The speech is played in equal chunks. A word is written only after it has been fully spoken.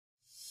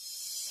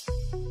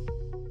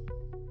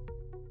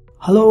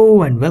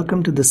Hello and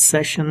welcome to this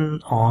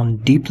session on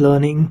deep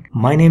learning.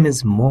 My name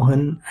is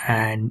Mohan,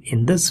 and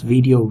in this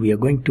video we are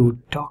going to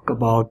talk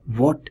about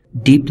what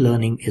deep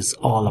learning is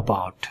all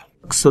about.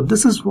 So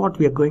this is what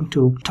we are going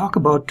to talk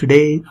about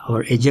today.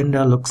 Our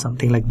agenda looks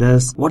something like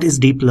this. What is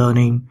deep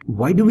learning?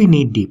 Why do we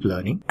need deep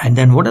learning? And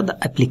then what are the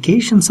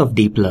applications of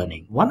deep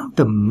learning? One of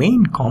the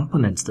main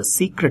components, the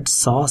secret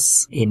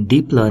sauce in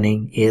deep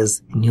learning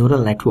is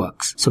neural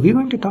networks. So we're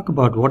going to talk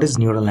about what is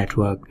neural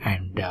network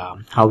and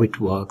how it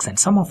works and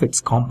some of its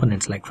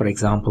components, like for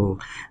example,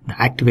 the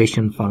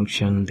activation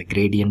function, the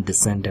gradient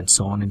descent, and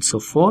so on and so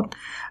forth.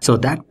 So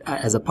that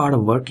as a part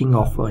of working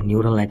of a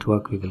neural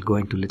network, we will go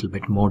into a little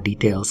bit more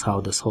details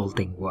how this whole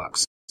thing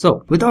works.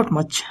 So without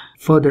much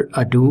further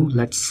ado,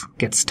 let's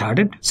get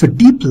started. So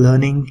deep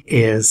learning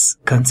is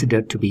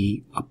considered to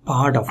be a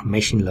part of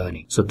machine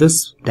learning. So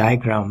this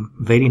diagram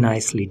very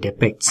nicely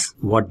depicts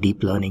what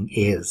deep learning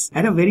is.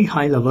 At a very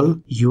high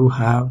level, you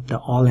have the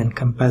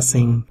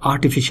all-encompassing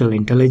artificial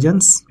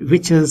intelligence,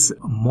 which is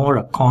more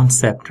a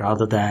concept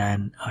rather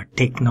than a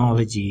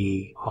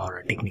technology or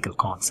a technical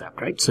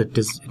concept, right? So it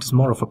is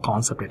more of a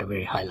concept at a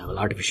very high level,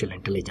 artificial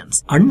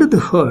intelligence. Under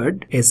the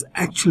hood is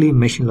actually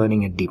machine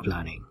learning and deep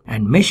learning.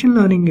 And machine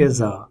learning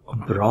is a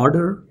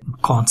broader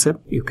concept,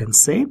 you can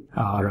say,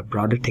 or a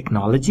broader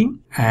technology.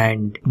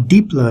 And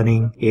deep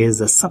learning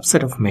is a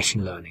subset of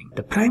machine learning.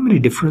 The primary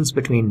difference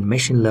between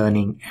machine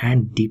learning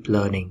and deep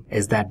learning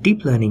is that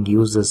deep learning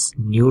uses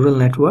neural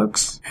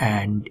networks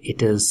and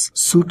it is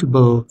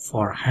suitable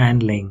for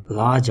handling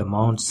large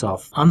amounts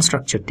of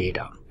unstructured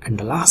data. And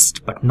the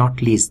last but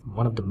not least,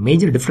 one of the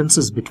major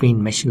differences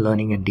between machine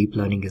learning and deep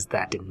learning is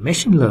that in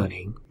machine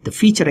learning, the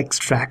feature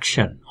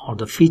extraction or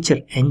the feature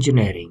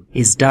engineering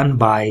is done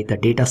by the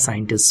data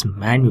scientists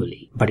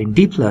manually. But in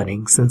deep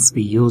learning, since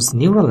we use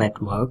neural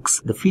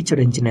networks, the feature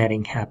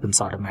engineering happens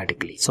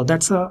automatically. So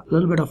that's a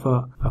little bit of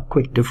a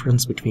quick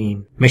difference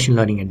between machine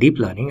learning and deep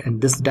learning.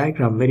 And this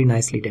diagram very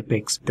nicely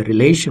depicts the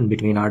relation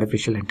between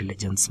artificial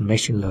intelligence,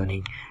 machine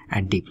learning,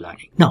 and deep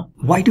learning. Now,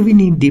 why do we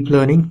need deep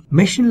learning?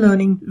 Machine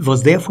learning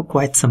was there for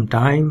quite some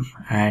time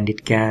and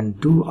it can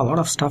do a lot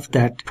of stuff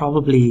that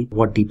probably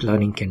what deep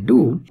learning can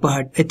do,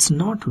 but it's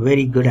not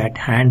very good at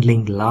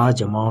handling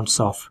large amounts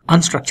of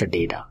unstructured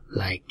data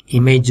like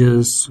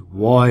images,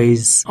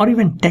 voice, or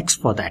even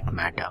text for that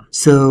matter.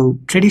 So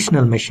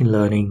traditional machine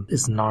learning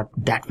is not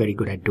that very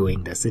good at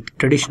doing this.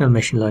 Traditional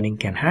machine learning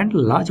can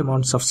handle large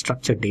amounts of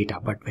structured data,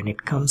 but when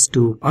it comes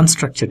to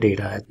unstructured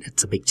data,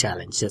 it's a big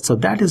challenge. So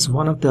that is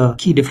one of the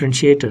key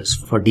differentiators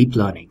for deep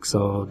learning.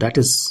 So that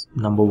is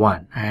number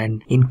one.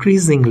 And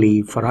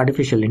increasingly for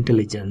artificial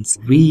intelligence,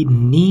 we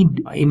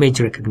need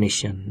image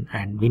recognition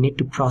and we need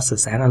to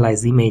process,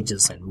 analyze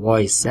images and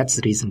voice. That's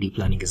the reason deep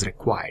learning is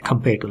required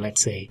compared to,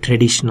 let's say,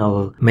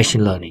 traditional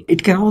machine learning.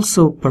 It can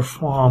also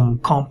perform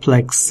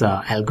complex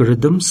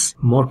algorithms,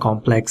 more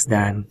complex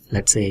than,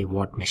 let's say,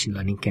 what machine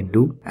learning can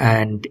do.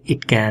 And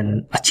it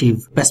can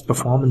achieve best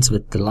performance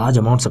with the large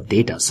amounts of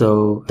data.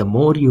 So the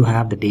more you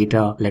have the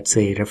data, let's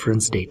say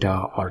reference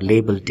data or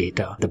labeled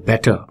data, the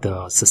better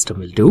the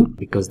system will do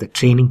because the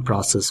training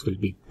process will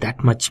be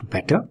that much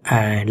better.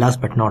 And last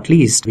but not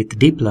least, with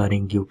deep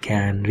learning, you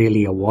can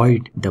really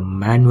avoid the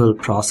manual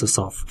process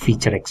of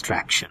feature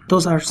extraction.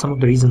 Those are some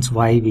of the reasons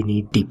why we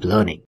need deep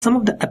learning. Some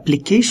of the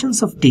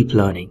applications of deep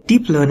learning.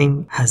 Deep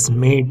learning has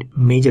made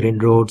major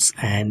inroads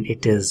and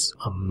it is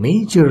a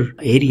major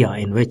area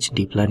in which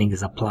deep learning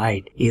is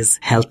applied is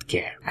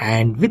healthcare.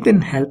 And within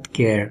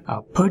healthcare,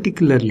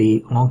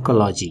 particularly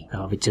oncology,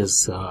 which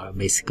is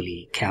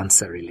basically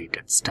cancer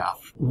related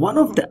stuff. One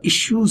of the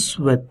issues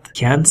with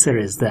cancer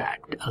is that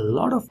a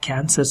lot of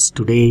cancers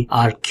today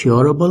are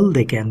curable.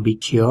 They can be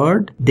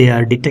cured. They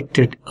are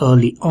detected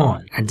early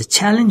on. And the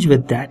challenge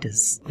with that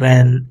is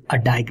when a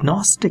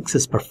diagnostics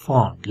is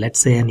performed, let's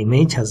say an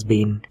image has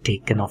been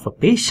taken of a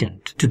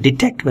patient, to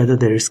detect whether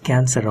there is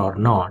cancer or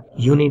not,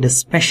 you need a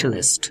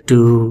specialist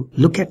to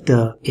look at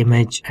the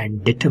image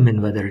and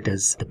determine whether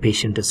the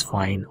patient is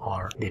fine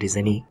or there is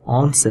any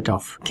onset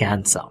of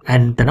cancer.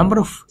 And the number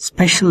of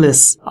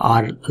specialists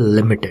are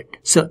limited.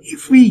 So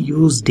if we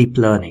use deep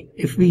learning,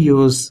 if we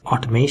use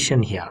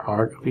automation here,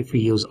 or if we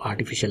use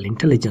artificial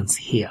intelligence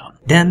here,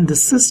 then the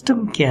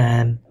system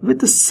can,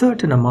 with a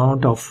certain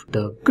amount of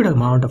the good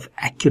amount of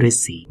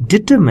accuracy,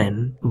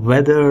 determine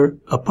whether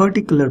a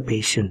particular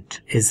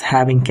patient is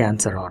having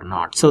cancer or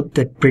not. So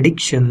the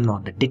prediction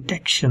or the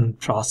detection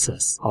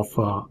process of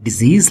a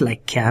disease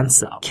like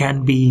cancer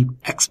can be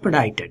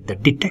expedited. The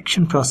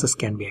detection process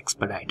can be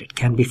expedited,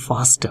 can be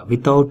faster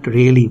without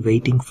really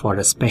waiting for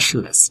a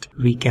specialist.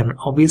 We can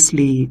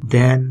obviously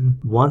then,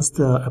 once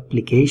the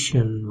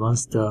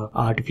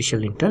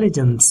artificial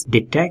intelligence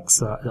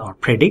detects or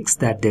predicts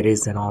that there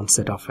is an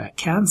onset of a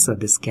cancer,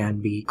 this can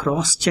be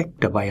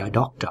cross-checked by a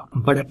doctor.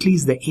 But at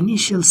least the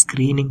initial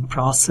screening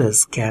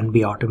process can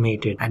be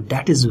automated, and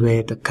that is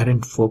where the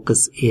current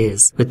focus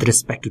is with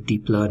respect to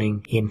deep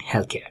learning in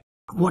healthcare.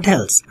 What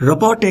else?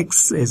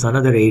 Robotics is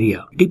another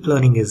area. Deep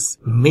learning is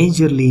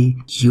majorly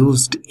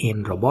used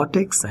in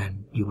robotics,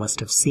 and you must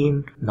have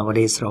seen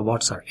nowadays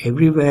robots are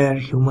everywhere.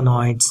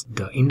 Humanoids,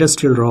 the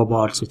industrial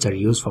robots which are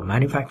used for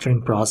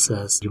manufacturing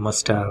process. You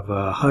must have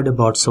heard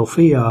about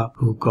Sophia,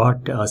 who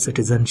got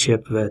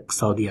citizenship with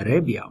Saudi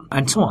Arabia,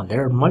 and so on.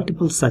 There are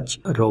multiple such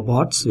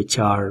robots which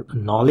are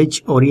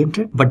knowledge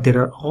oriented, but there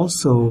are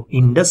also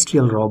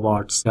industrial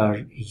robots that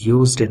are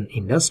used in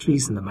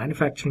industries, in the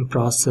manufacturing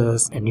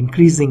process, and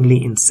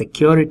increasingly in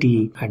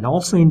security and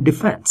also in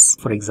defense.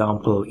 For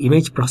example,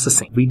 image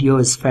processing. Video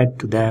is fed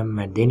to them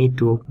and they need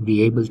to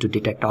be able to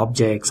detect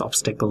objects,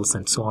 obstacles,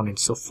 and so on and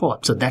so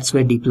forth. So that's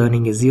where deep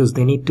learning is used.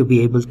 They need to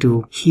be able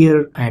to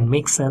hear and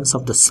make sense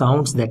of the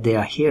sounds that they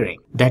are hearing.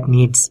 That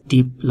needs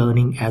deep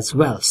learning as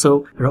well.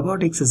 So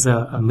robotics is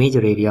a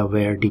major area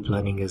where deep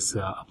learning is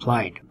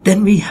applied.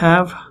 Then we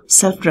have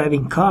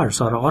self-driving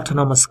cars or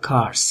autonomous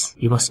cars.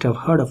 You must have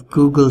heard of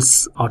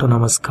Google's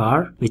autonomous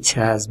car, which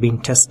has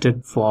been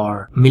tested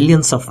for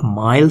millions of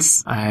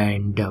miles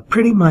and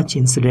pretty much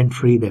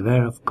incident-free. There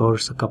were, of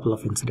course, a couple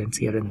of incidents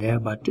here and there,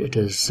 but it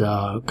is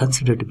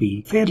considered to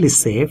be fairly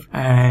safe.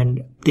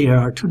 And there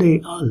are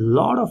today a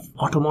lot of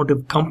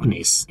automotive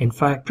companies. In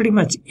fact, pretty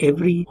much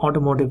every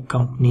automotive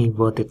company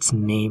worth its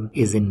name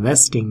is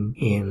investing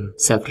in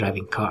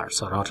self-driving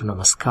cars or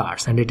autonomous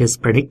cars. And it is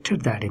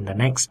predicted that in the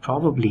next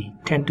probably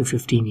 10 to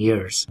 15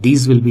 years,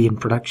 these will be in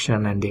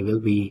production and they will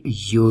be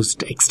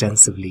used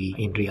extensively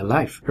in real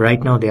life.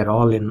 Right now, they are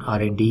all in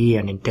R&D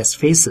and in test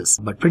phases,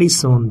 but pretty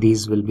soon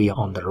these will be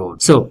on the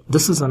road. So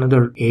this is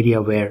another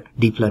area where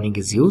deep learning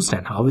is used.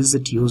 And how is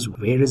it used?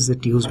 Where is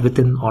it used?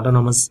 Within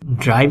autonomous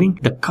driving,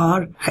 the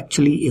car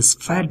actually is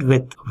fed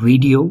with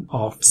video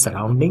of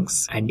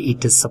surroundings, and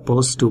it is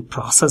supposed to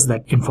process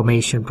that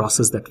information,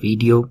 process that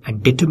video,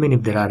 and determine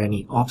if there are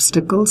any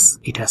obstacles.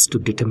 It has to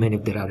determine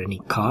if there are any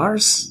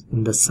cars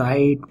in the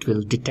side. It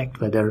will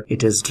detect whether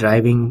it is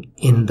driving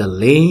in the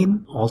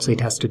lane. Also, it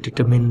has to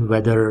determine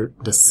whether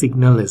the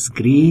signal is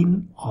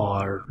green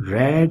or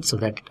red, so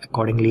that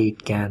accordingly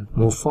it can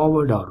move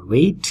forward or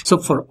wait. So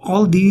for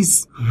all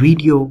these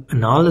video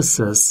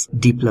analysis,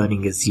 deep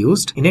learning is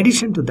used. In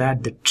addition to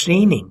that, the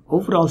training,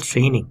 overall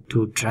training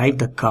to drive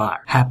the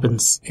car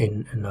happens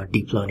in a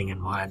deep learning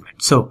environment.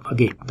 So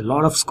again, a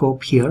lot of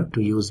scope here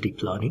to use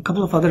deep learning. A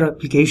couple of other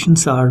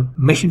applications are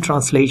machine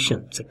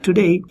translation. So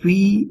today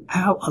we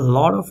have a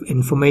lot of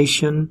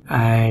information,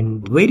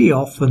 and very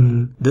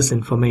often this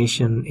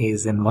information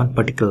is in one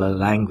particular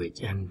language,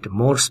 and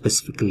more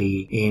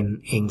specifically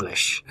in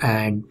English.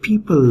 And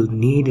people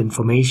need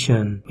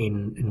information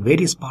in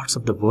various parts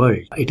of the world.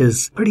 It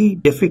is pretty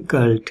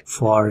difficult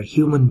for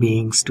human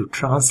beings to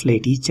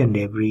translate each and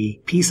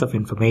every piece of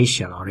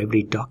information or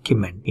every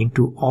document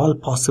into all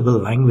possible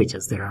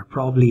languages. There are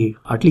probably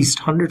at least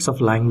hundreds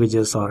of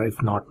languages, or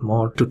if not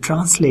more. To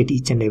translate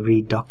each and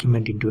every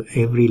document into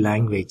every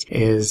language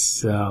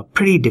is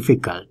pretty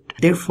difficult.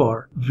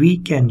 Therefore, we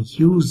can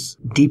use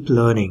deep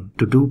learning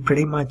to do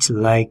pretty much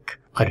like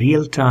a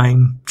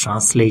real-time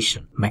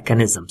translation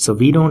mechanism. So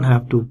we don't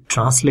have to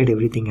translate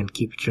everything and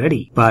keep it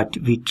ready, but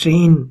we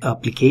train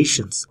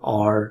applications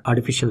or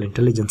artificial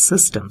intelligence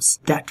systems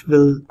that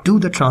will do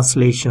the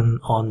translation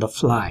on the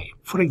fly.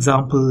 For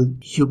example,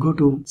 you go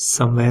to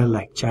somewhere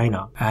like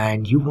China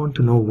and you want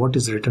to know what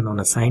is written on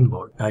a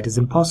signboard. Now, it is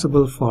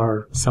impossible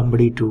for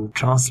somebody to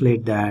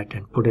translate that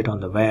and put it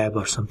on the web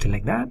or something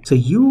like that. So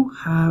you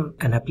have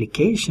an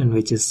application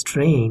which is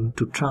trained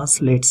to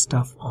translate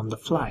stuff on the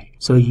fly.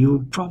 So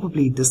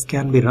this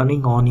can be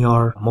running on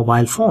your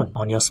mobile phone,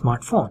 on your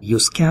smartphone. You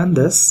scan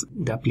this,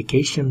 the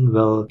application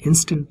will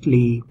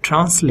instantly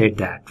translate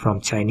that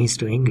from Chinese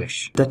to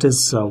English. That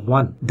is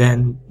one.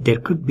 Then there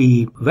could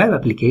be web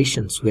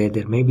applications where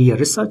there may be a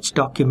research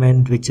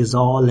document which is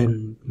all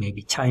in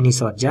maybe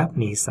Chinese or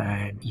Japanese,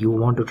 and you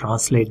want to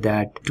translate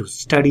that to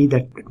study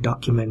that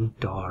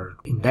document, or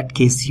in that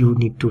case you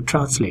need to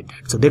translate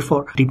that. So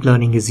therefore, deep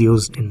learning is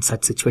used in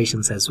such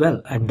situations as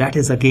well, and that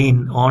is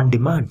again on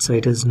demand. So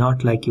it is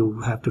not like you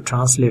have to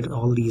translate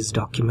all these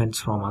documents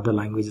from other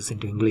languages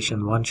into English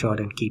in one shot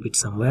and keep it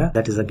somewhere.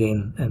 That is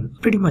again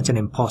pretty much an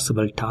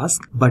impossible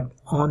task, but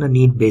on a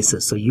need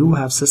basis. So you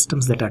have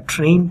systems that are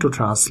trained to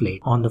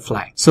translate on the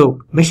fly.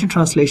 So machine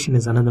translation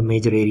is another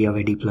major area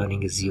where deep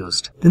learning is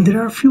used. Then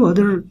there are a few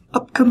other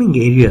upcoming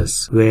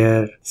areas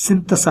where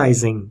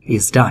synthesizing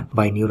is done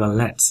by neural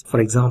nets. For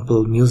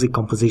example, music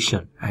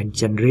composition and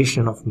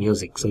generation of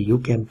music. So you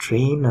can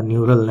train a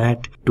neural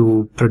net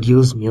to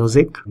produce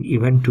music,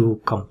 even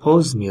to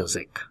compose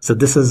music. So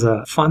this is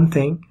a fun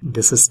thing.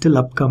 This is still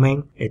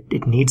upcoming.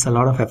 It needs a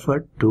lot of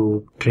effort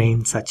to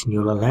train such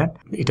neural net.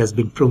 It has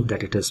been proved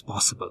that it is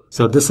possible.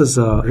 So this is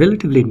a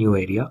relatively new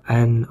area.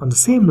 And on the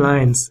same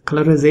lines,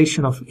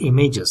 colorization of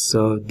images.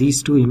 So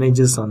these two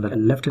images on the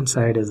left hand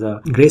side is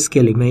a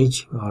grayscale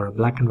image or a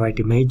black and white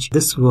image.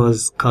 This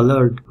was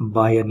colored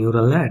by a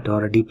neural net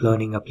or a deep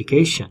learning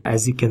application.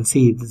 As you can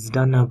see, it's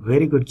done a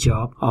very good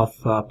job of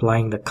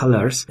applying the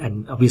colors,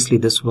 and obviously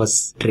this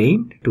was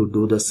trained to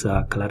do this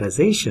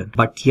colorization.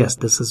 But yes,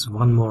 this is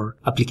one more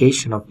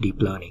application of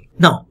deep learning.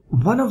 Now,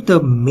 one of the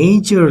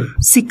major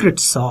secret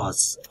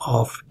sauce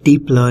of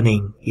deep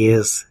learning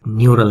is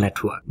neural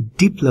network.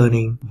 Deep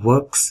learning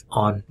works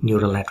on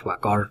neural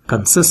network or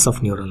consists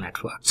of neural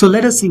network. So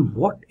let us see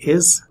what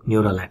is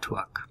neural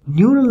network.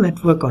 Neural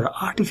network or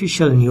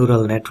artificial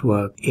neural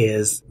network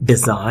is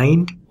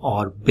designed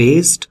or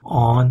based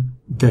on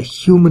the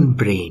human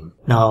brain.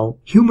 Now,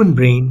 human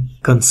brain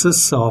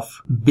consists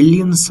of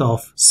billions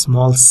of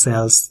small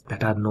cells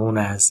that are known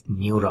as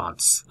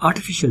neurons.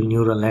 Artificial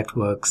neural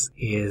networks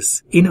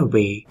is, in a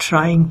way,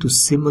 trying to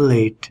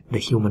simulate the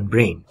human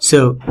brain.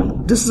 So,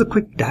 this is a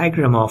quick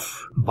diagram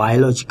of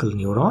biological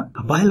neuron.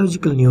 A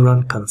biological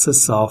neuron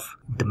consists of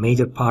the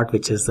major part,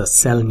 which is the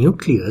cell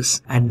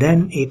nucleus, and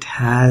then it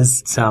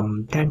has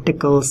some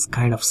tentacles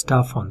kind of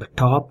stuff on the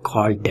top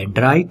called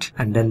dendrite,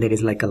 and then there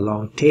is like a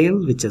long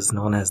tail which is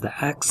known as the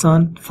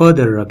axon.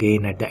 Further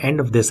again, at the end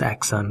of this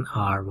axon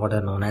are what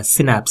are known as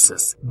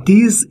synapses.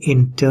 These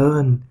in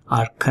turn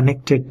are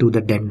connected to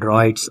the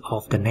dendrites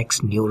of the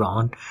next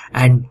neuron,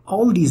 and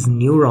all these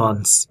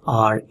neurons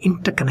are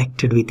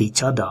interconnected with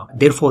each other.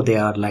 Therefore, they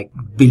are like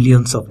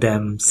billions of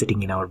them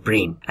sitting in our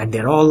brain, and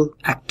they're all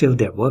active,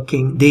 they're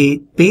working.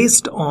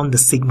 Based on the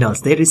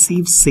signals, they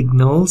receive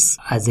signals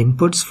as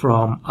inputs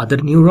from other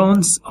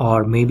neurons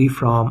or maybe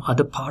from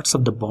other parts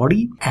of the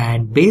body,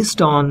 and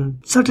based on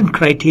certain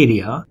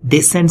criteria,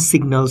 they send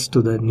signals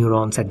to the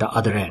neurons at the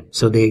other end.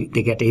 So they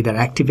get either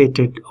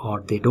activated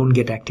or they don't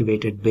get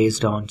activated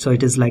based on. So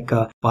it is like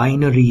a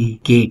binary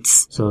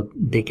gates. So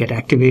they get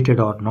activated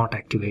or not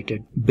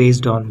activated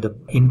based on the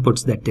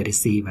inputs that they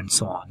receive and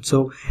so on.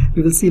 So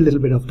we will see a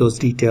little bit of those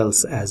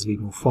details as we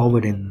move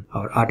forward in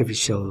our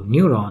artificial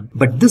neuron.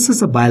 But this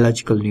is a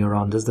biological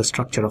neuron. This is the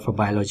structure of a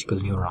biological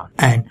neuron.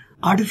 And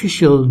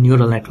artificial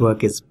neural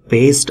network is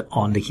based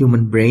on the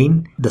human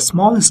brain. The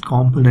smallest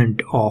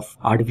component of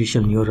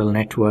artificial neural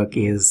network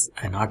is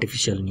an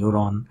artificial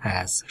neuron,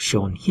 as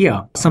shown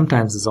here.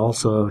 Sometimes is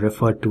also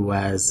referred to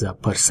as a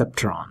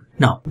perceptron.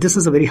 Now, this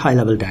is a very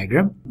high-level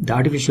diagram. The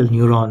artificial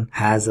neuron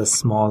has a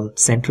small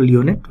central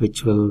unit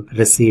which will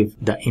receive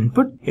the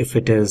input. If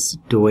it is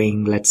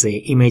doing, let's say,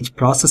 image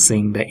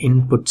processing, the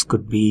inputs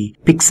could be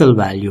pixel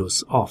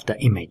values of the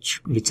image,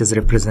 which is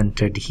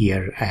represented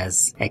here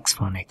as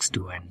x1,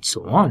 x2, and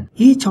so on.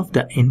 Each of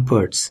the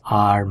inputs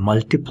are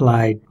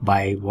multiplied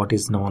by what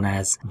is known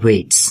as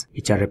weights,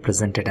 which are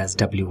represented as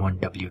w1,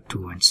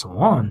 w2, and so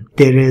on.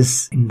 There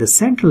is, in the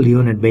central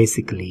unit,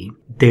 basically,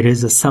 there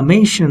is a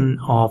summation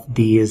of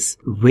these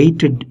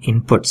weighted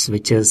inputs,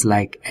 which is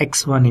like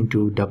x1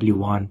 into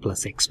w1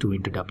 plus x2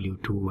 into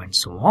w2 and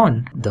so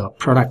on. The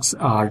products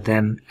are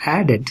then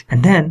added,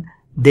 and then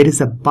there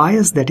is a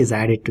bias that is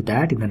added to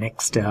that. In the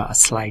next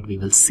slide we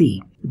will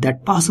see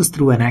that passes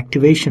through an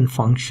activation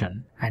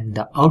function, and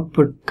the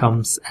output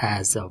comes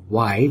as a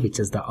y, which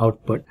is the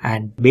output,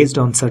 and based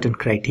on certain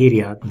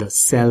criteria the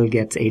cell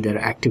gets either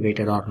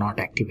activated or not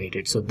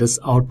activated. So this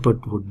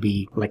output would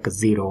be like a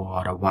 0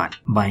 or a 1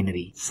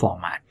 binary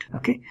format.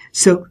 Okay,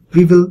 so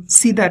we will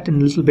see that in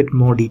a little bit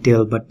more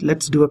detail, but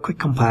let's do a quick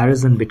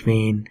comparison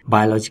between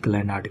biological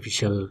and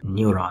artificial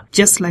neuron.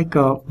 Just like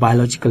a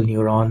biological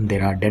neuron,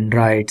 there are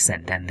dendrites,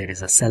 and then there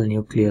is a cell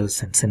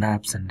nucleus and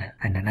synapse and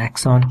an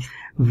axon.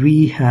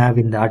 We have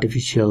in the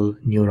artificial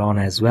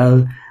neuron as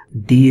well,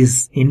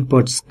 these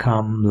inputs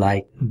come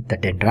like the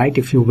dendrite,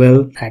 if you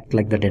will, act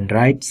like the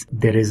dendrites.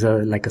 There is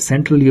like a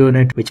central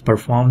unit which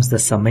performs the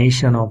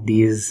summation of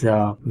these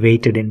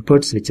weighted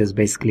inputs, which is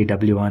basically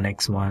w1,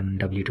 x1,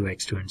 w2,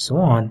 x2, and so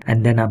on.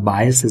 And then a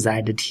bias is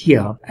added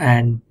here,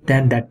 and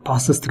then that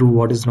passes through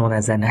what is known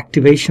as an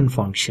activation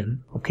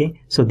function.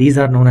 Okay, so these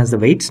are known as the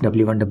weights,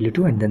 w1,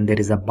 w2, and then there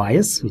is a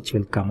bias which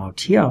will come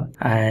out here,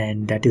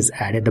 and that is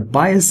added. The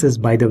bias is,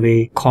 by the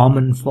way,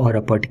 common for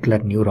a particular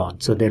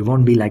neuron. So there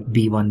won't be like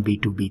b1, b2,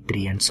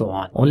 b3, and so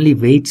on. Only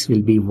weights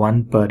will be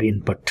 1 per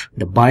input.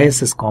 The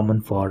bias is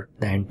common for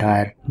the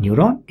entire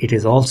neuron. It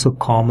is also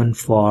common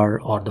for,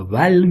 or the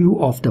value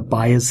of the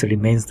bias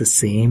remains the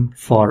same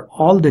for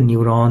all the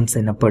neurons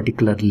in a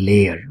particular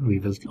layer. We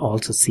will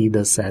also see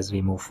this as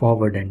we move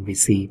forward and we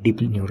see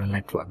deep neural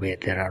network where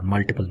there are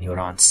multiple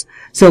neurons.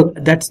 So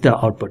that's the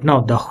output.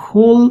 Now, the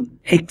whole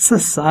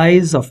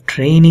exercise of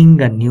training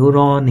a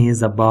neuron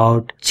is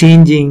about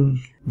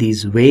changing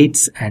these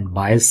weights and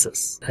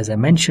biases. As I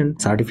mentioned,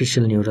 this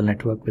artificial neural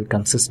network will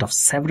consist of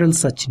several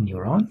such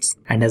neurons,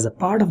 and as a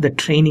part of the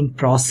training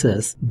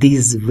process,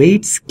 these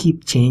weights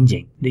keep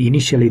changing.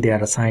 Initially they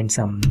are assigned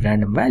some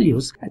random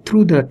values.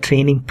 Through the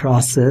training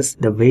process,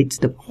 the weights,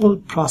 the whole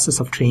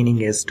process of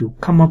training is to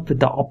come up with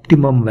the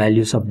optimum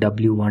values of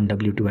w1,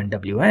 w2, and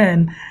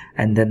wn,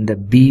 and then the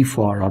b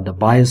for, or the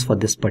bias for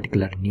this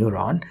particular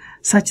neuron,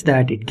 such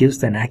that it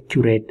gives an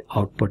accurate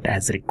output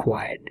as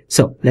required.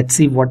 So let's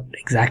see what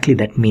exactly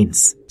that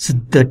means. So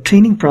the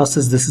training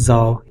process, this is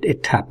how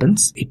it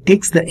happens. It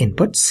takes the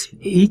inputs.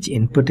 Each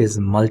input is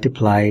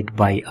multiplied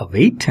by a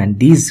weight, and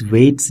these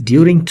weights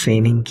during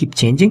training keep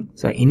changing.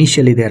 So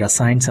initially they are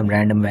assigned some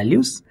random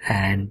values,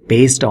 and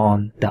based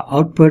on the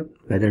output,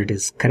 whether it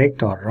is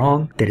correct or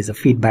wrong, there is a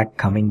feedback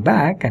coming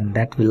back, and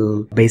that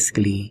will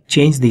basically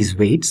change these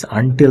weights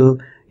until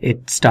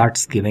it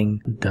starts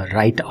giving the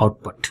right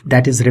output.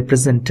 That is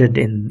represented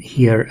in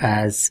here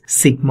as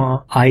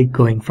sigma I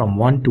going from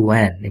 1 to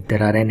n. If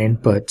there are n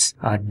inputs,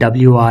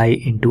 wi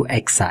into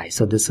xi.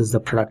 So this is the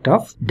product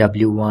of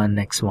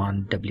w1,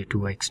 x1,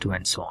 w2, x2,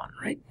 and so on,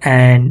 right?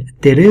 And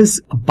there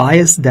is a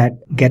bias that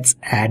gets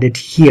added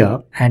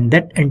here, and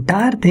that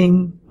entire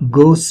thing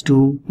goes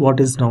to what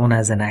is known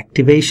as an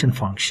activation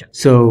function.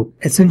 So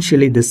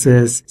essentially this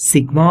is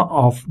sigma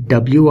of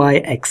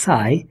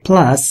wixi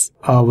plus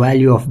a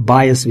value of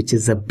bias, which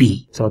is a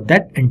b. So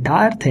that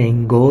entire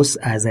thing goes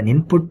as an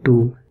input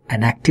to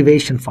an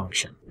activation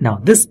function. Now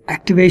this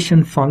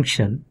activation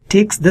function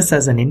takes this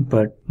as an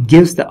input,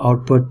 gives the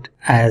output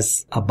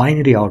as a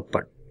binary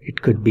output.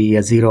 It could be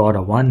a 0 or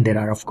a 1. There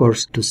are, of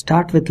course, to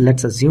start with,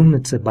 let's assume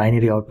it's a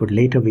binary output.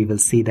 Later we will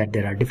see that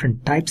there are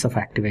different types of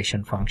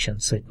activation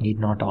functions, so it need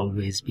not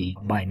always be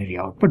binary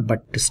output.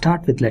 But to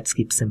start with, let's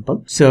keep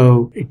simple.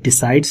 So it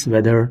decides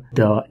whether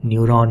the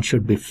neuron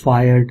should be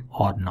fired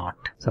or not.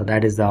 So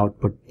that is the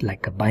output,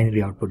 like a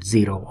binary output,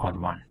 0 or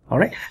 1.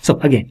 Alright, so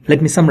again,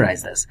 let me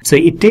summarize this. So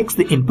it takes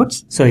the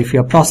inputs. So if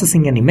you're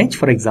processing an image,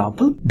 for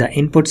example, the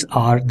inputs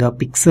are the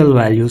pixel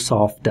values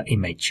of the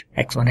image,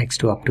 x1,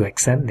 x2 up to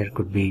xn. There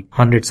could be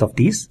hundreds of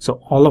these.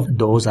 So all of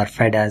those are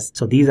fed as,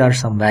 so these are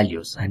some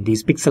values, and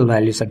these pixel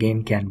values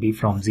again can be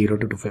from 0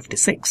 to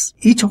 256.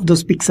 Each of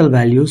those pixel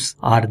values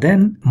are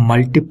then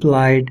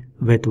multiplied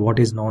with what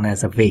is known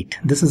as a weight.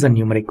 This is a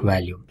numeric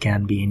value,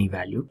 can be any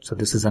value. So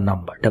this is a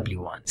number,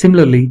 w1.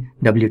 Similarly,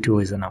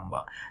 w2 is a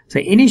number. So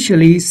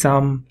initially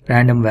some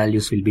random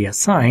values will be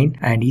assigned,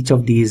 and each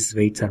of these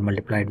weights are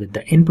multiplied with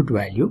the input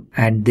value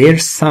and their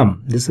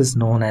sum. This is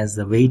known as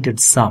the weighted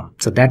sum.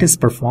 So that is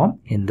performed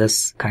in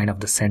this kind of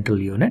the central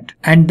unit,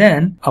 and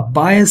then a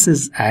bias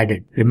is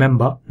added.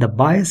 Remember, the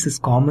bias is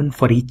common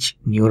for each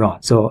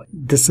neuron. So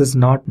this is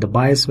not, the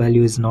bias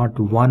value is not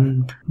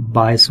one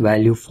bias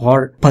value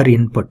for per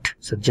input.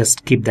 So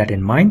just keep that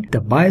in mind.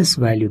 The bias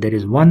value, there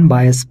is one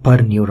bias per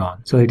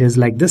neuron. So it is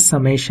like this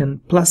summation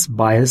plus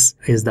bias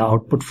is the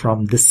output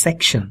from this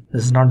section.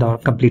 This is not the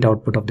complete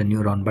output of the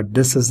neuron, but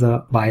this is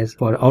the bias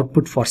for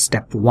output for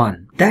step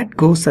 1. That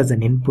goes as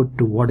an input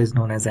to what is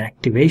known as an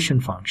activation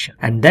function.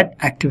 And that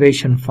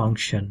activation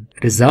function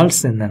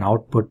results in an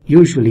output,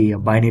 usually a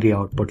binary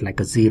output like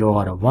a 0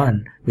 or a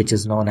 1, which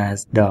is known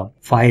as the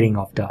firing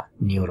of the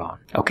neuron.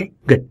 Okay,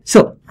 good.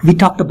 So we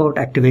talked about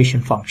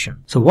activation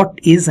function. So what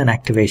is an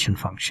activation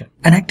function?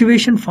 An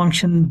activation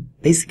function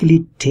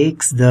basically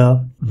takes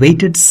the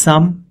weighted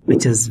sum,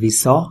 which is we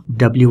saw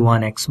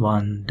w1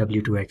 x1,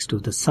 w2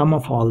 x2, the sum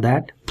of all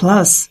that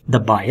plus the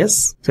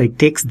bias. So it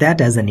takes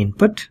that as an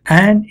input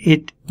and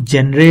it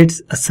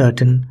generates a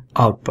certain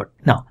output.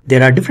 Now,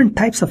 there are different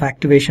types of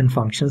activation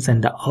functions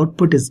and the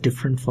output is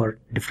different for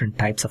different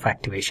types of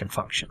activation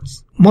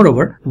functions.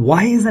 Moreover,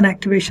 why is an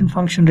activation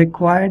function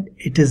required?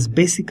 It is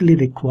basically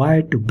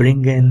required to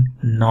bring in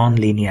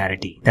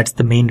non-linearity. That's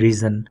the main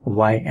reason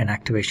why an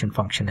activation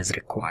function is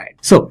required.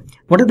 So,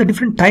 what are the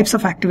different types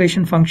of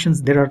activation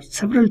functions? There are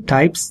several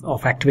types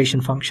of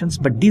activation functions,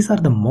 but these are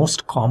the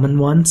most common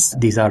ones.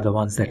 These are the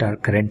ones that are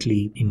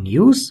currently in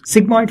use.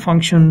 Sigmoid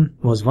function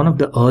was one of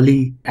the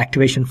early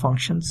activation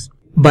functions.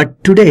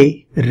 But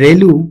today,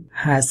 ReLU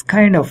has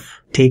kind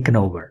of taken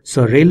over.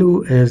 So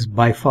ReLU is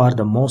by far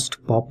the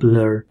most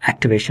popular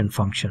activation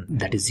function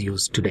that is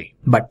used today.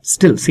 But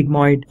still,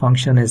 sigmoid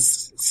function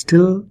is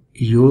still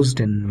used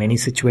in many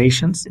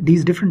situations.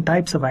 These different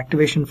types of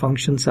activation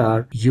functions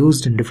are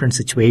used in different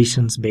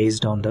situations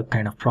based on the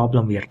kind of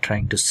problem we are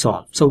trying to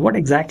solve. So what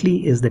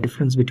exactly is the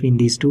difference between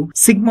these two?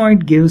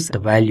 Sigmoid gives the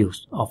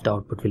values of the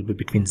output will be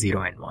between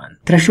 0 and 1.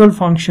 Threshold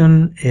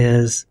function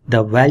is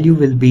the value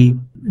will be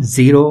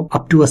 0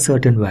 up to a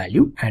certain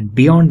value, and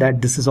beyond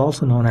that this is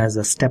also known as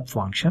a step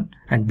function,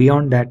 and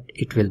beyond that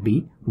it will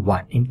be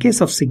 1. In case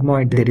of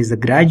sigmoid there is a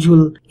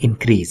gradual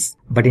increase,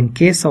 but in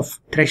case of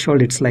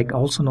threshold it's like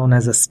also known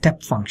as a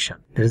step function.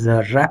 There is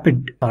a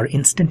rapid or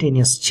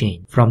instantaneous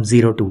change from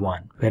 0 to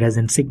 1. Whereas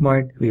in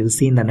sigmoid, we will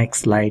see in the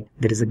next slide,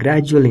 there is a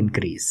gradual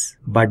increase,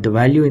 but the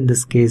value in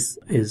this case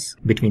is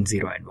between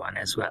 0 and 1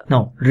 as well.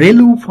 Now,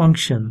 ReLU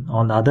function,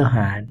 on the other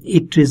hand,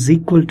 it is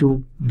equal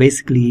to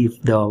basically if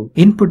the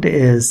input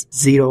is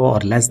 0 or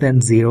less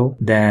than 0,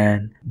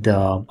 then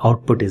the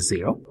output is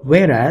 0.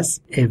 Whereas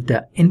if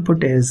the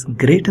input is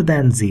greater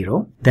than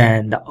 0,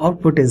 then the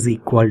output is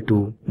equal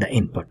to the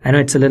input. I know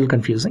it's a little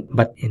confusing,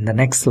 but in the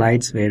next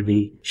slides where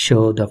we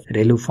show the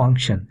ReLU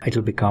function, it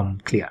will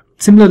become clear.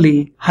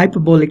 Similarly,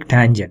 hyperbolic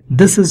tangent.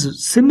 This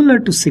is similar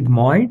to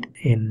sigmoid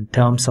in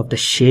terms of the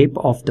shape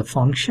of the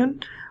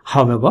function.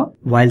 However,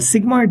 while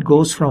sigmoid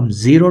goes from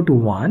 0 to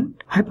 1,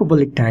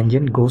 hyperbolic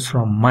tangent goes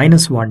from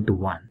 -1 to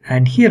 1.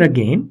 And here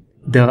again,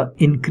 the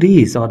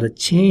increase or the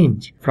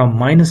change from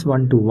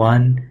 -1 to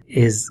 1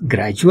 is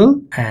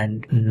gradual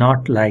and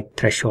not like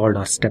threshold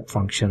or step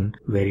function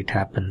where it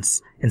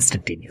happens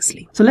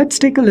instantaneously. So let's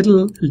take a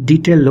little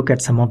detailed look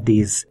at some of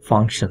these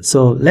functions.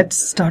 So let's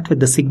start with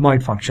the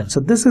sigmoid function.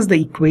 So this is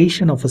the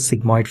equation of a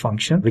sigmoid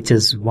function, which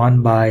is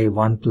 1 by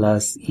 1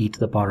 plus e to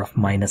the power of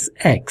minus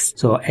x.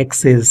 So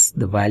x is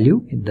the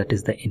value, that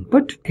is the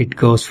input. It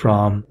goes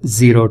from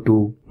 0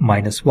 to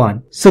minus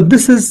 1. So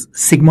this is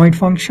sigmoid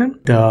function.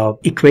 The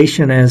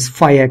equation is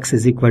phi x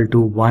is equal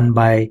to 1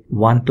 by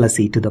 1 plus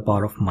e to the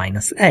power of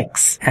minus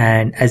x.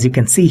 And as you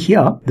can see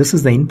here, this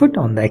is the input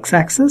on the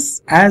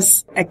x-axis.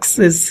 As x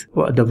is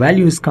the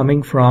value is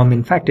coming from,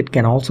 in fact, it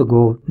can also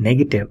go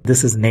negative.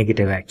 This is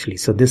negative actually.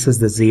 So this is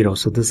the 0.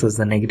 So this is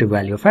the negative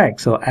value of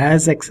x. So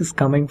as x is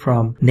coming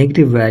from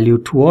negative value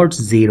towards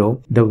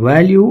 0, the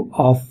value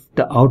of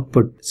the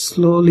output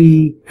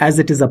slowly, as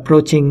it is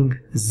approaching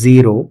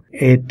 0,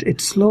 it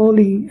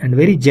slowly and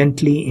very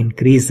gently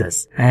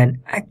increases. And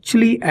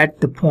actually at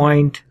the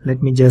point,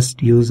 let me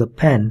just use a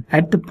pen,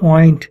 at the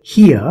point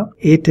here,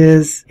 it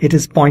is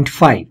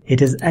 0.5.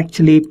 It is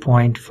actually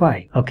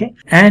 0.5. Okay.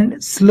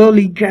 And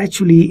slowly,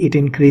 gradually it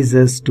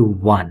increases to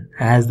 1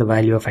 as the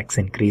value of x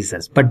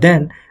increases. But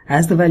then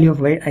as the value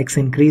of x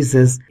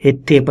increases,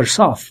 it tapers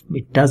off.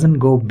 It doesn't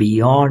go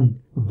beyond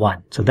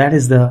 1. So that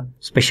is the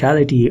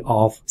speciality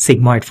of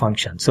sigmoid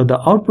function. So the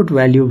output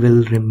value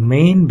will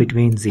remain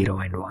between 0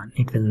 and 1.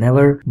 It will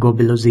never go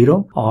below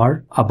 0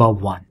 or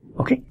above 1.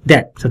 Okay,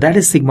 so that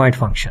is sigmoid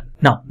function.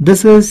 Now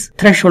this is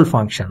threshold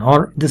function,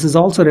 or this is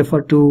also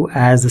referred to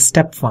as a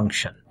step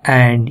function.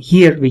 And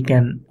here we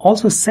can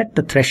also set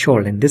the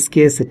threshold. In this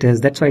case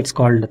that's why it's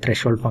called the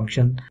threshold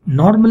function.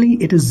 Normally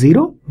it is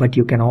 0, but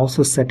you can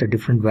also set a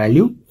different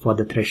value for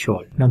the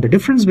threshold. Now the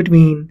difference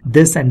between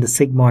this and the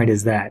sigmoid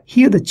is that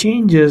here the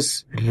change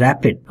is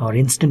rapid or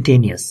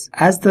instantaneous.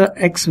 As the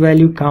x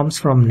value comes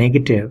from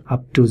negative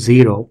up to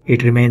 0,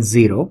 it remains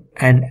 0,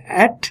 and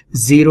at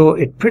 0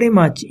 it pretty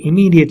much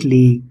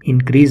immediately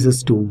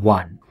increases to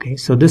 1. Okay,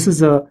 so this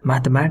is a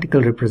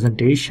mathematical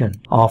representation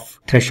of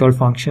threshold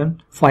function.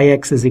 Phi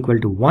x is equal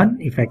to 1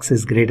 if x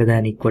is greater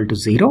than or equal to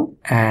 0,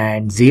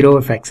 and 0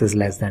 if x is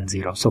less than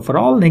 0. So for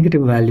all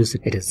negative values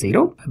it is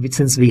 0,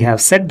 since we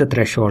have set the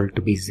threshold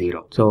to be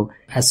 0. So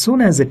as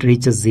soon as it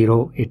reaches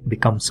 0, it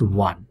becomes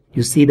 1.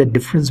 You see the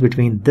difference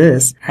between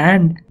this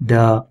and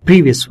the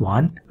previous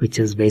one, which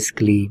is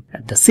basically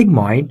the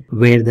sigmoid,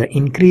 where the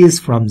increase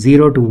from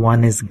 0 to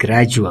 1 is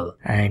gradual,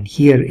 and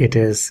here it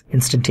is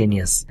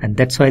instantaneous. And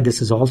that's why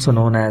this is also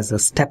known as a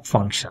step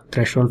function,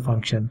 threshold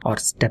function or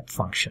step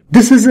function.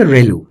 This is a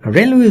ReLU. A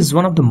ReLU is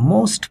one of the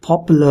most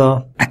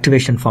popular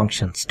activation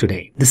functions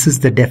today. This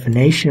is the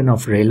definition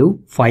of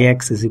ReLU. Phi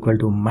x is equal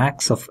to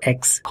max of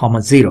x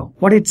comma 0.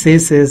 What it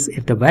says is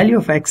if the value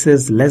of x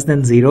is less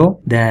than 0,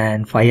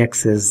 then phi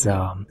x is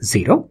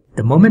 0.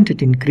 The moment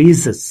it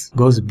increases,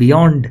 goes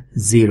beyond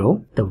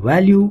 0, the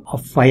value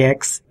of phi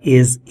x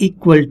is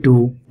equal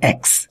to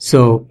x.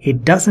 So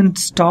it doesn't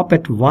stop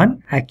at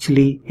 1.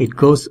 Actually, it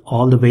goes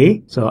all the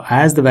way. So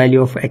as the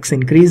value of x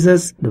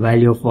increases, the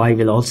value of y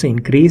will also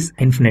increase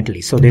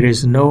infinitely. So there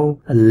is no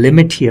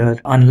limit here,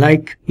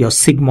 unlike your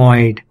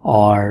sigmoid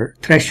or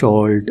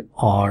threshold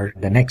or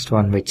the next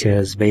one, which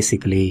is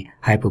basically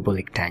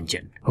hyperbolic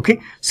tangent.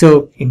 Okay,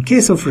 so in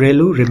case of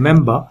ReLU,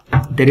 remember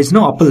there is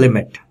no upper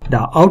limit.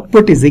 The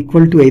output is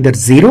equal to either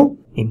 0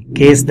 in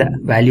case the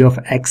value of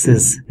x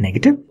is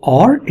negative,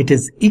 or it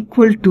is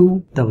equal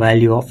to the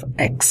value of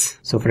x.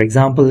 So for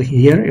example,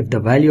 here if the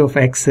value of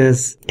x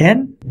is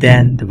 10,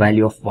 then the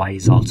value of y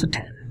is also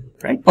 10.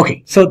 Right?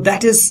 Okay, so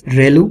that is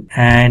ReLU,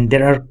 and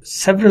there are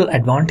several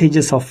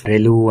advantages of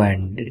ReLU,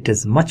 and it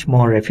is much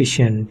more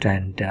efficient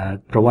and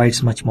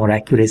provides much more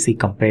accuracy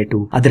compared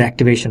to other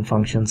activation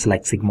functions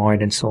like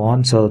sigmoid and so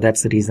on. So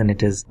that's the reason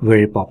it is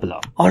very popular.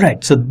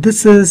 Alright, so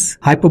this is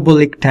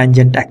hyperbolic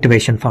tangent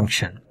activation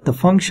function. The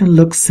function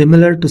looks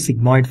similar to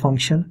sigmoid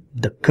function.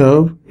 The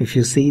curve, if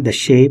you see the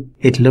shape,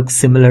 it looks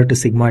similar to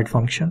sigmoid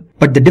function.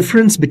 But the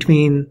difference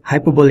between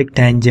hyperbolic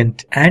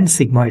tangent and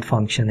sigmoid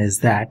function is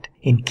that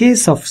in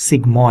case of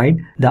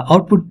sigmoid, the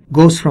output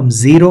goes from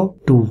 0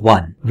 to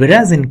 1.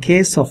 Whereas in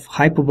case of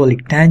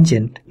hyperbolic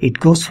tangent, it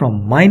goes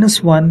from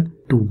 -1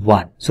 to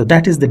 1. So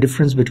that is the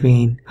difference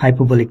between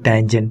hyperbolic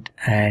tangent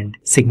and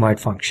sigmoid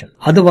function.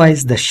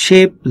 Otherwise, the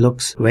shape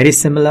looks very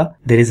similar.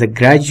 There is a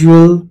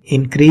gradual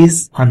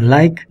increase,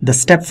 unlike the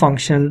step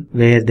function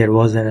where there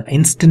was an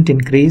instant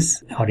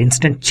increase or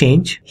instant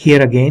change.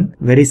 Here again,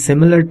 very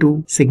similar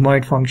to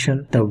sigmoid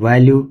function, the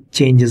value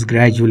changes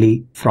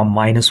gradually from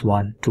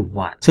 -1 to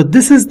 1. So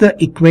this is the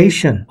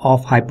equation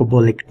of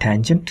hyperbolic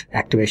tangent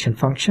activation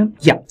function.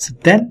 Yeah, so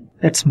then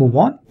let's move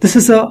on. This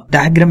is a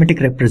diagrammatic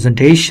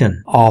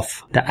representation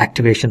of the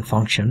activation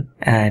function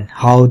and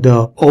how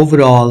the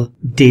overall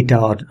data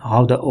or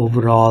how the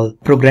overall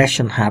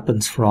progression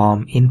happens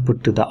from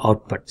input to the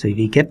output. So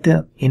we get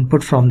the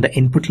input from the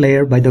input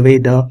layer. By the way,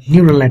 the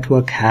neural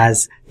network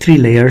has 3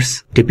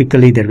 layers.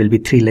 Typically, there will be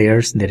 3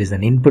 layers. There is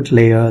an input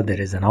layer,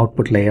 there is an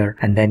output layer,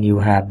 and then you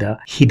have the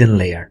hidden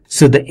layer.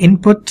 So the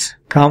input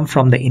come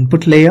from the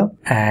input layer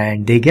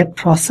and they get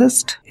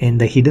processed in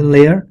the hidden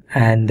layer,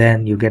 and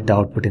then you get the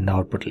output in the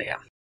output layer.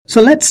 So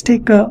let's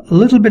take a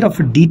little bit of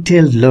a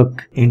detailed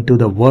look into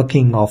the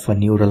working of a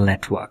neural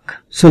network.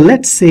 So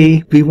let's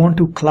say we want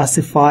to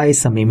classify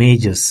some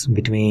images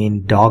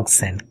between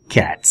dogs and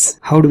cats.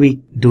 How do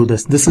we do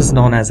this? This is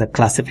known as a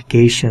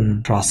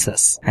classification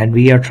process, and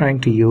we are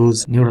trying to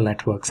use neural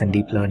networks and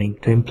deep learning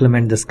to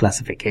implement this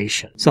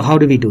classification. So how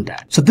do we do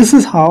that? So this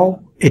is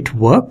how it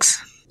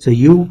works. So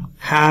you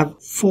have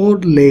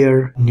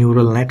 4-layer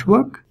neural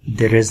network.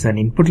 There is an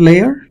input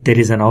layer, there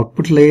is an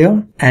output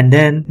layer, and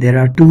then there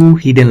are 2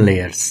 hidden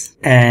layers.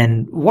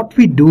 And what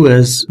we do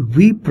is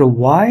we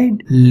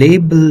provide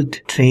labeled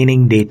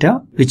training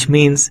data, which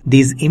means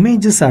these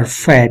images are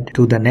fed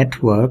to the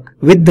network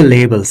with the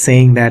label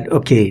saying that,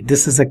 okay,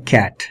 this is a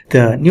cat.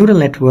 The neural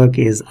network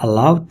is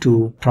allowed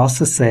to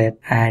process it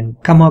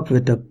and come up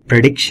with a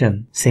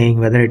prediction saying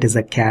whether it is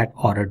a cat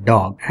or a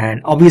dog.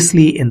 And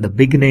obviously in the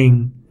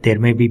beginning, there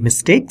may be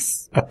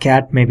mistakes. A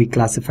cat may be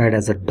classified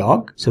as a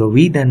dog. So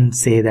we then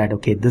say that,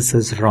 okay, this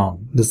is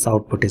wrong. This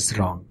output is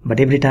wrong. But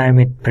every time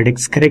it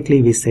predicts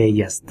correctly, we say,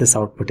 yes, this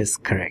output is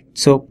correct.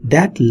 So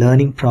that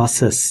learning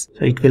process,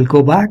 so it will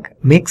go back,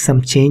 make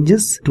some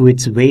changes to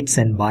its weights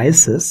and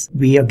biases.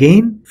 We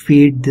again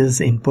feed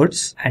these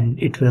inputs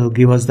and it will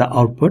give us the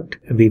output.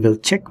 We will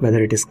check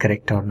whether it is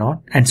correct or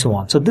not, and so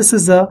on. So this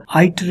is a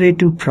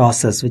iterative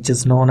process, which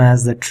is known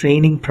as the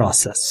training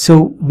process.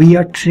 So we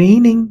are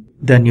training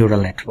the neural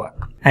network.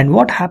 And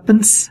what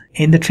happens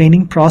in the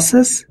training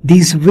process?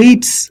 These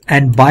weights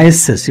and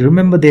biases, you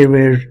remember there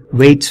were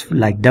weights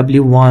like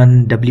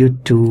W1,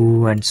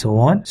 W2 and so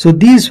on. So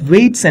these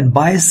weights and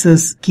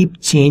biases keep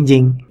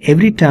changing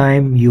every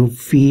time you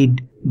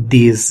feed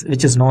these,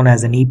 which is known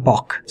as an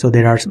epoch. So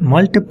there are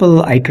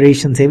multiple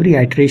iterations. Every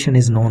iteration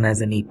is known as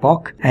an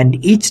epoch,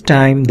 and each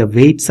time the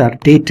weights are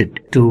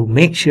updated to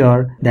make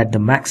sure that the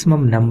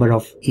maximum number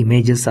of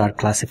images are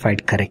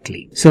classified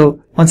correctly.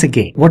 So once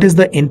again, what is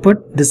the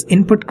input? This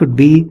input could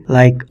be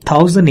like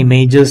 1,000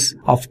 images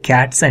of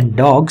cats and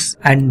dogs,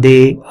 and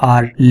they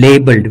are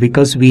labeled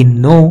because we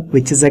know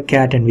which is a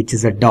cat and which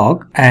is a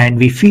dog, and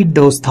we feed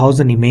those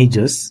 1,000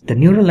 images. The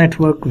neural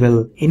network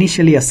will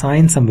initially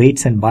assign some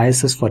weights and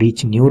biases for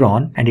each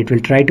neuron, and it will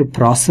try to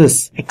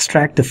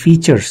extract the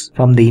features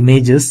from the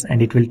images,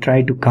 and it will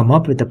try to come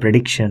up with a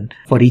prediction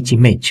for each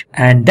image.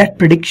 And that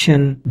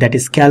prediction that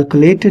is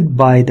calculated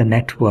by the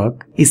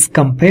network is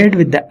compared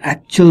with the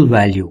actual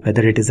value,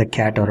 whether it is a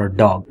cat or a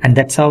dog, and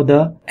that's how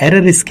the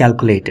error is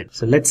calculated.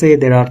 So let's say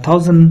there are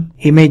 1,000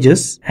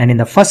 images, and in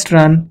the first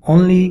run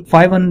only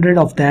 500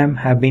 of them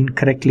have been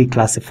correctly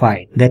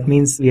classified. That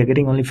means we are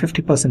getting only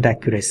 50%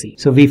 accuracy.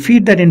 So we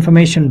feed that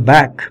information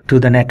back to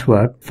the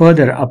network,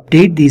 further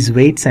update these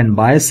weights and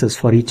biases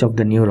for each of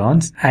the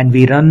neurons, and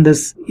we run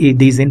these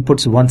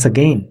inputs once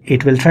again.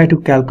 It will try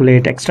to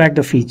calculate, extract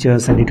the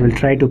features, and it will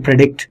try to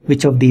predict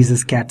which of these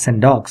is cats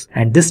and dogs.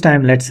 And this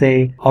time, let's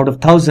say out of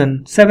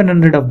 1,000,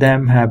 700 of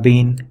them have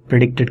been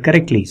predicted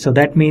correctly. So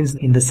that means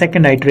in the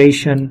second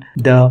iteration,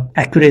 the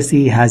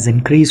accuracy has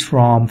increased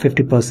from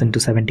 50% to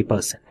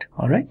 70%.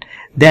 Alright.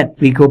 Then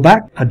we go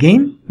back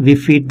again. We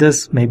feed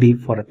this maybe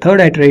for a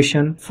third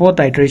iteration, fourth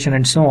iteration,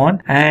 and so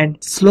on.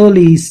 And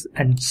slowly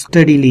and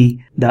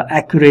steadily, the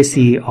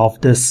accuracy of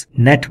this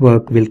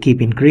network will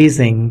keep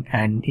increasing,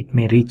 and it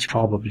may reach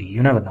probably,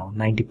 you never know,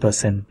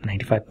 90%,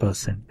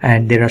 95%.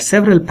 And there are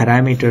several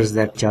parameters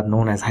that are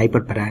known as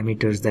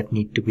hyperparameters that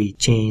need to be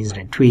changed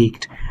and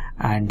tweaked.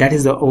 And that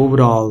is the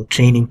overall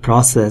training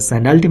process.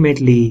 And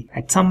ultimately,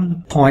 at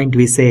some point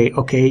we say,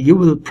 okay, you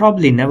will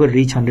probably never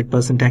reach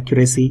 100%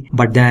 accuracy,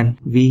 but then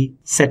we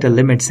set a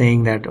limit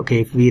saying that, okay,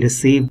 if we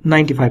receive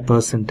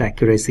 95%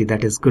 accuracy,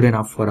 that is good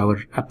enough for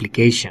our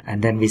application.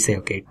 And then we say,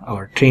 okay,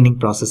 our training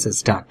process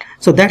is done.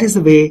 So that is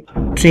the way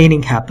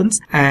training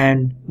happens.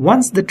 And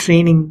once the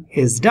training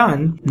is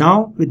done,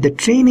 now with the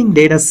training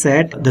data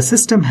set, the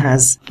system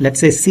has,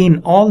 let's say,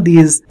 seen all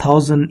these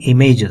 1,000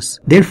 images.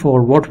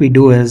 Therefore, what we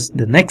do is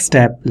the next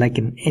step, like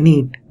in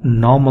any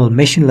normal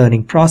machine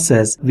learning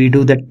process, we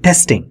do the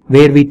testing,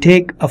 where we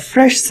take a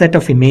fresh set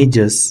of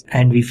images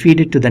and we feed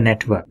it to the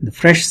network, the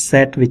fresh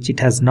set which it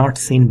has not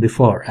seen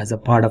before as a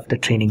part of the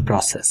training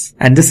process.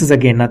 And this is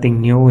again nothing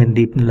new in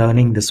deep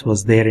learning. This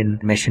was there in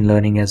machine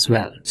learning as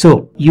well.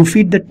 So you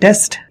feed the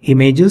test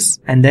images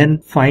and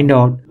then find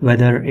out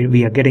whether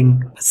we are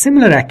getting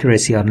similar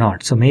accuracy or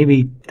not. So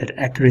maybe that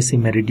accuracy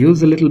may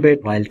reduce a little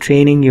bit. While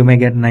training you may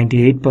get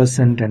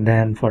 98%, and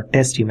then for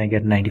test you may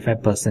get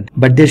 95%.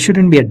 But there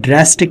shouldn't be a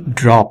drastic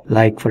drop,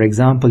 like for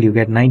example you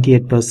get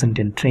 98%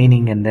 in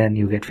training and then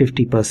you get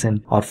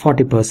 50% or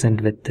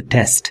 40% with the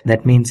test.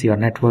 That means your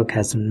network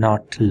has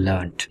not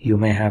learned. You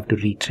may have to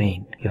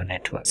retrain your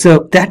network.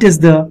 So that is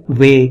the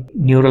way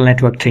neural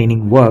network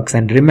training works.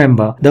 And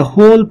remember, the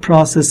whole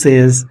process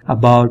is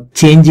about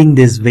changing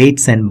these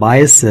weights and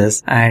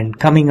biases and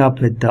coming up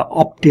with the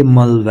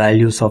optimal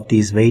values of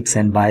these weights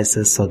and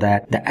biases so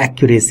that the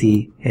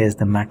accuracy is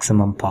the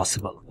maximum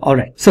possible.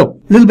 Alright,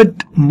 so a little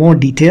bit more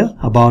detail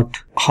about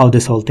how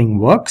this whole thing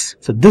works.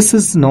 So this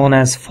is known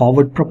as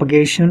forward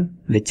propagation,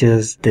 which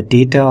is the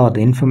data or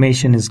the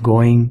information is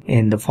going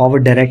in the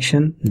forward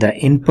direction. The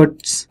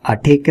inputs are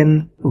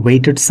taken,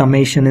 weighted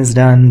summation is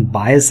done,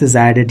 bias is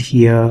added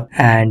here,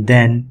 and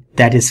then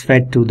that is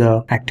fed to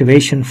the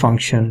activation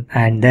function,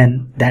 and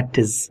then that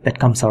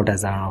comes out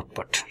as an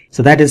output.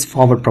 So that is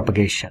forward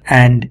propagation,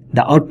 and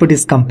the output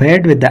is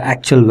compared with the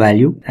actual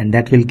value, and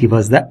that will give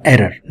us the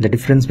error. The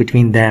difference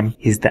between them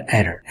is the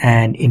error,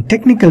 and in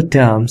technical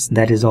terms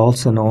that is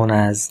also known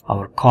as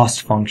our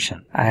cost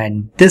function,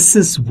 and this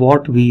is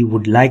what we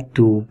would like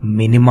to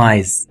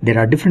minimize. There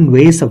are different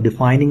ways of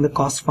defining the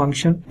cost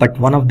function, but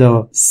one of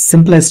the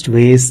simplest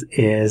ways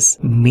is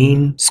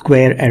mean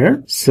square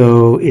error.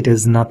 So it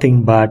is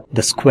nothing but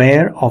the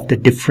square of the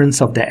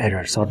difference of the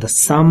errors, or the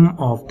sum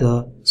of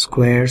the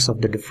squares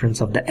of the difference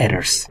of the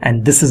errors.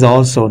 And this is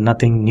also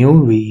nothing new.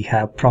 We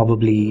have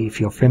probably, if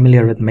you're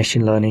familiar with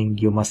machine learning,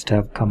 you must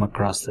have come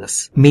across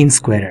this mean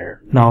square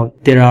error. Now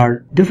there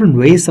are different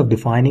ways of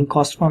defining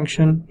cost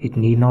function. It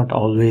need not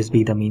always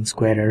be the mean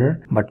square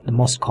error, but the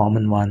most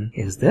common one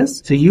is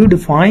this. So you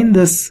define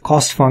this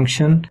cost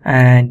function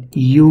and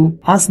you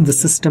ask the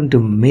system to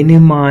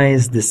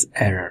minimize this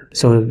error.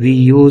 So we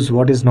use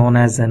what is known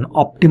as an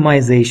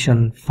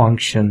optimization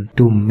function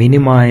to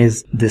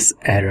minimize this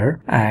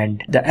error,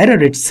 and the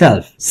error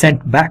itself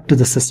sent back to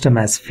the system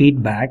as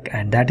feedback,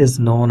 and that is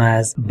known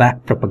as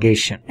back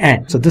propagation.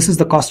 And so this is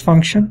the cost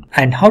function.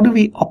 And how do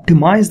we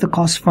optimize the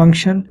cost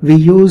function? We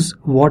use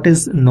what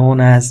is known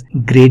as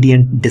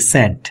gradient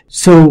descent.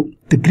 So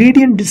the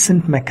gradient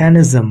descent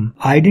mechanism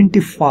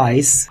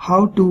identifies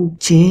how to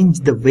change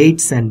the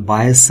weights and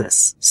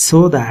biases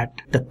so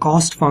that the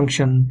cost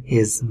function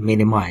is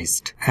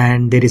minimized.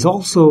 And there is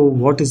also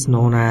what is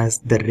known as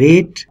the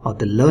rate or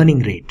the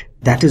learning rate.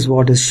 That is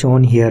what is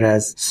shown here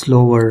as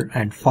slower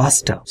and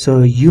faster.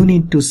 So you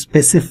need to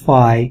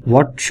specify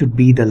what should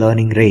be the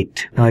learning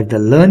rate. Now if the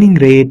learning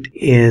rate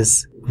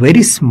is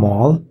very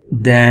small,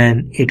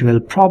 then it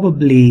will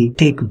probably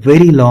take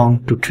very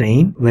long to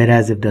train,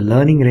 whereas if the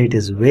learning rate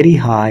is very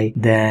high,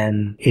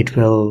 then it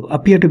will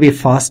appear to be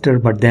faster,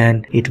 but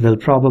then it will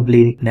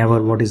probably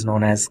never what is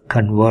known as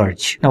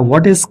converge. Now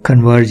what is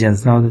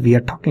convergence? Now we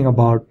are talking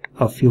about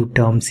a few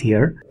terms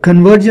here.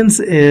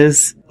 Convergence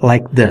is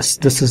like this.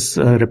 This is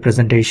a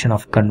representation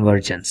of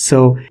convergence.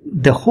 So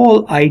the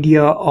whole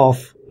idea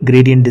of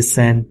gradient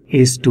descent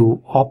is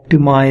to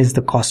optimize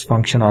the cost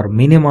function or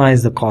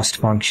minimize the cost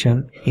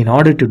function. In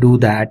order to do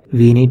that,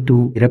 we need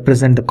to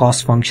represent the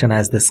cost function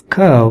as this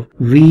curve.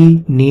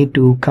 We need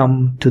to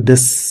come to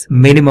this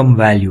minimum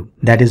value.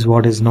 That is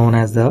what is known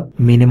as the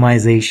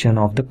minimization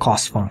of the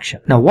cost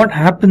function. Now what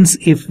happens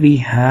if we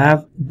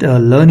have the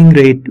learning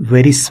rate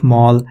very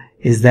small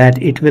is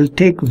that it will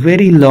take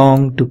very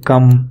long to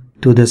come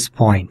to this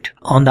point.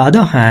 On the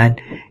other hand,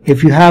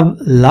 if you have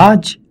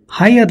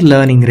higher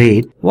learning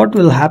rate, what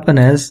will happen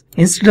is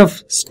instead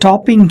of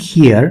stopping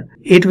here,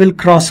 it will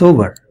cross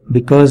over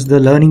because the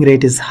learning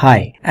rate is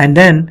high, and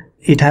then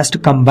it has to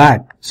come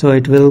back. So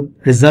it will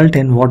result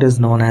in what is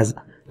known as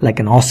like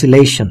an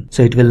oscillation.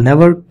 So it will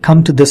never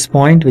come to this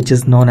point, which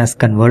is known as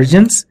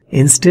convergence.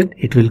 Instead,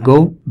 it will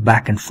go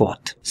back and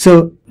forth.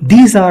 So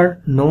these are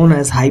known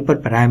as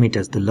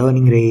hyperparameters, the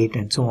learning rate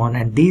and so on.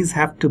 And these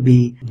have to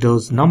be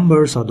those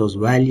numbers or those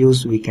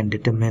values we can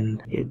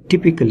determine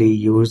typically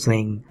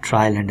using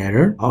trial and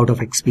error. Out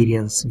of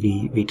experience,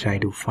 we try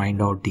to find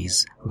out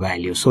these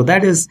values. So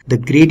that is the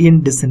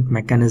gradient descent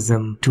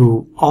mechanism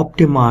to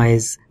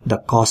optimize the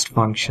cost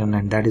function,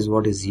 and that is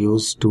what is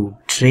used to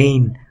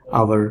train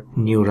our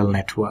neural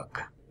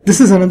network. This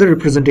is another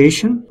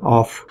representation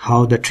of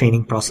how the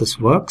training process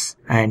works,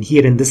 and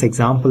here in this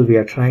example we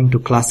are trying to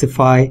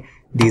classify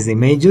these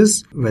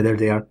images, whether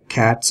they are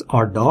cats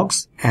or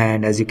dogs.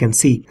 And as you can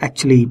see,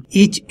 actually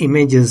each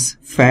image is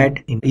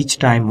fed, in each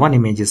time one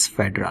image is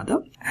fed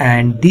rather,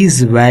 and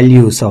these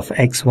values of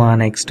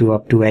x1, x2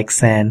 up to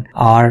xn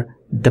are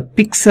the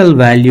pixel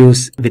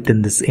values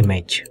within this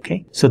image.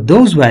 Okay, so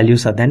those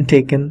values are then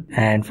taken,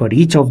 and for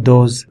each of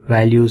those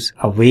values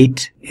a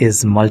weight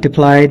is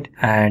multiplied,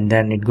 and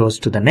then it goes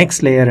to the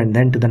next layer and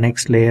then to the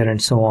next layer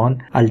and so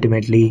on.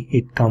 Ultimately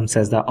it comes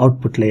as the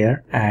output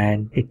layer,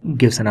 and it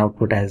gives an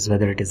output as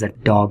whether it is a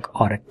dog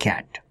or a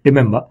cat.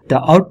 Remember, the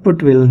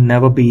output will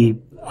never be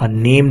a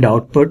named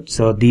output,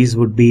 so these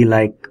would be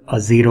like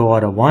a 0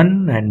 or a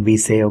 1, and we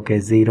say okay,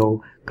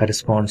 0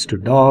 corresponds to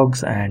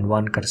dogs and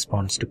 1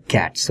 corresponds to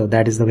cats. So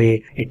that is the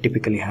way it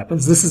typically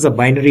happens. This is a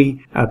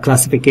binary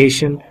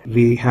classification.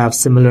 We have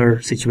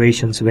similar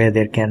situations where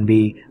there can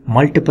be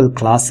multiple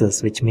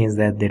classes, which means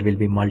that there will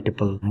be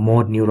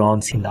more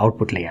neurons in the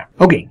output layer.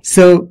 Okay,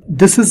 so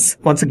this is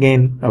once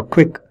again a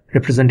quick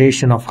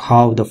representation of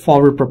how the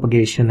forward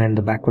propagation and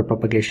the backward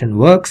propagation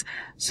works.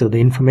 So the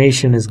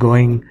information is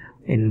going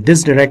in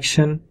this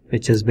direction,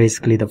 which is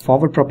basically the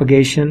forward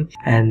propagation,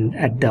 and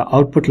at the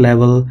output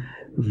level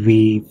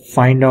we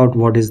find out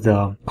what is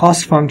the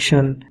cost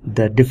function.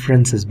 The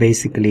difference is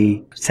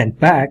basically sent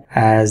back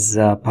as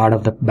part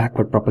of the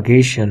backward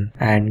propagation,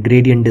 and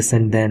gradient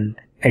descent then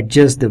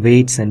adjust the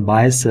weights and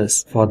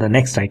biases for the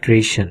next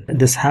iteration.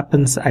 This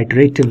happens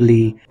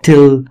iteratively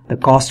till the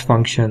cost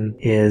function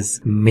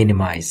is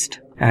minimized.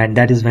 And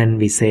that is when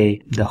we say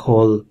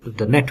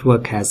the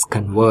network has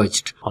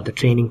converged, or the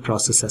training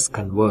process has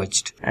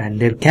converged. And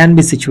there can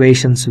be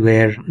situations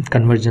where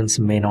convergence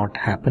may not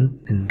happen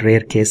in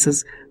rare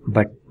cases,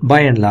 but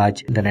by and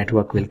large, the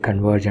network will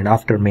converge. And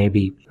after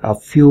maybe a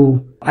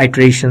few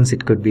iterations,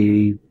 it could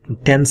be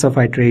tens of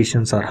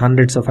iterations or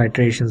hundreds of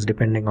iterations,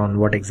 depending on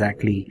what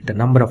exactly the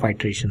number of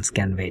iterations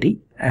can vary.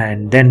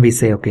 And then we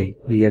say, okay,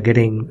 we are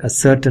getting a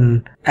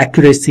certain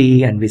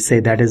accuracy, and we say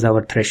that is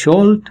our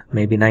threshold,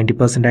 maybe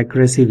 90%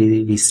 accuracy.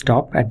 We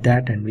stop at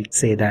that, and we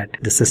say that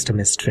the system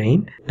is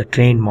trained. The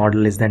trained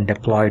model is then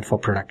deployed for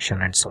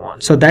production and so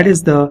on. So that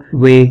is the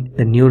way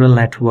the neural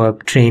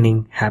network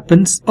training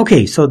happens.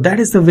 Okay, so that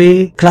is the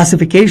way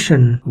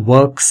classification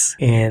works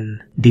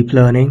in deep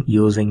learning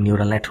using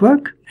neural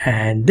network.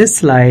 And this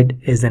slide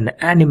is an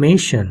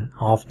animation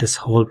of this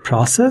whole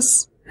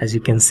process. As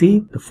you can see,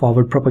 the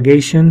forward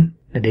propagation,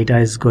 the data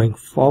is going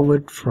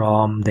forward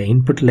from the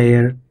input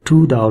layer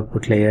to the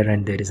output layer,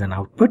 and there is an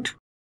output.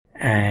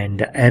 And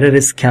the error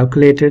is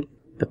calculated,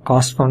 the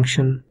cost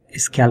function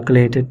is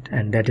calculated,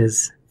 and that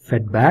is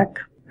fed back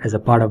as a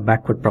part of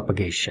backward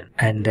propagation.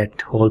 And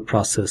that whole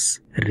process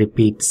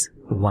repeats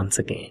once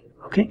again.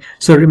 Okay,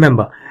 so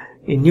remember,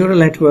 in neural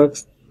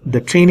networks,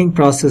 the training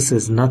process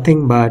is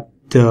nothing but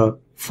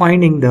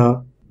finding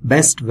the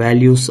best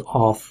values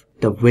of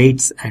the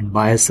weights and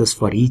biases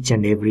for each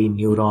and every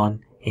neuron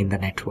in the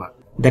network.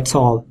 That's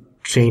all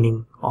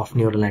training of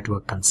neural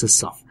network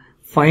consists of.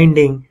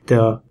 Finding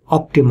the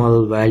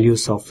optimal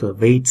values of the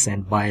weights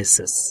and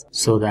biases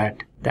so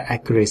that the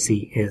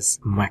accuracy is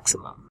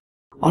maximum.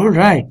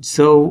 Alright,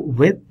 so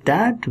with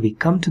that, we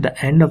come to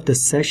the end of the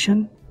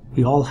session.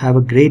 You all have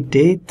a great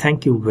day.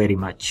 Thank you very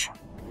much.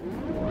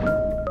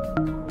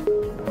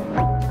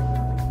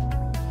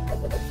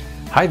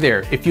 Hi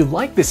there, if you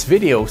like this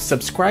video,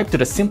 subscribe to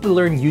the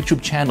Simplilearn YouTube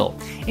channel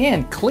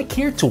and click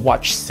here to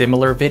watch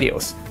similar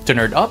videos. To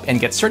nerd up and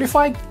get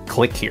certified,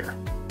 click here.